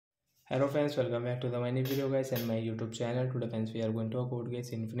Hello friends, welcome back to the my new video guys and my YouTube channel. Today friends we are going to talk about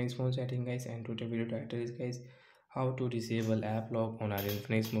guys Infinix phone setting guys, and today video title is guys how to disable app lock on our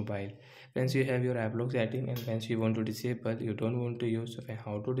Infinix mobile. Friends, you have your app lock setting and friends you want to disable, you don't want to use, so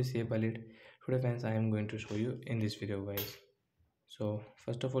how to disable it. Today friends I am going to show you in this video guys. So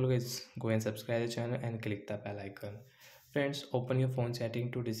first of all guys, go and subscribe the channel and click the bell icon. Friends, open your phone setting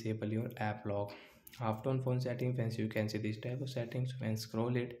to disable your app lock. After on phone setting friends, you can see this type of settings. When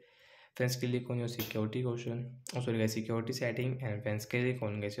scroll it, friends click on your security option, security setting, and friends click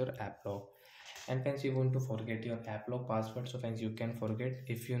on guys your app lock. And friends, you want to forget your app lock password, so friends you can forget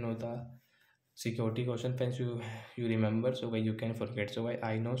if you know the security question. Friends, you remember, so guys you can forget. So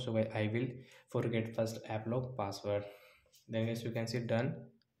I know, so I will forget first app lock password. Then guys you can see done.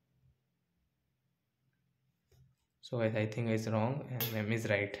 So guys, I think it's wrong and M is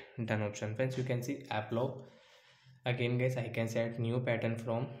right. Done option. Friends, you can see app lock. Again guys, I can set new pattern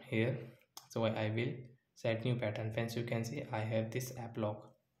from here, so I will set new pattern. Friends, you can see I have this app lock,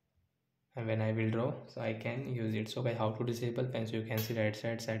 and when I will draw, so I can use it. So guys, how to disable? Friends, you can see right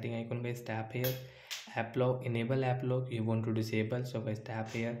side setting icon guys, tap here, app lock, enable app lock, you want to disable, so guys tap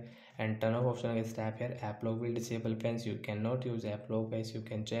here, and turn off option guys, tap here, app lock will disable. Friends, you cannot use app lock guys, you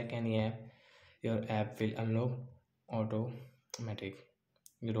can check any app, your app will unlock automatic,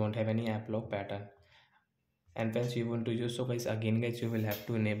 you don't have any app lock pattern. And once you want to use, so guys again guys you will have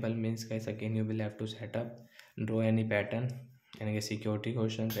to enable, means guys again you will have to set up, draw any pattern, and guys security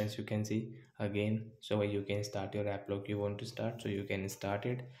question. Friends, you can see again, so you can start your app lock, you want to start, so you can start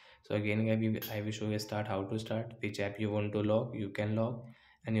it. So again guys, I will show you start, how to start, which app you want to lock, you can lock,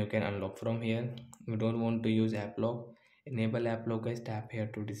 and you can unlock from here. You don't want to use app lock, enable app lock guys, tap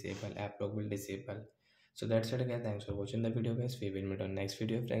here to disable, app lock will disable. So that's it guys, thanks for watching the video guys, we will meet on next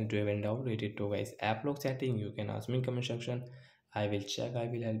video. Friends, do you have any doubt related to guys app lock setting, you can ask me in comment section, I will check, I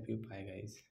will help you. Bye guys.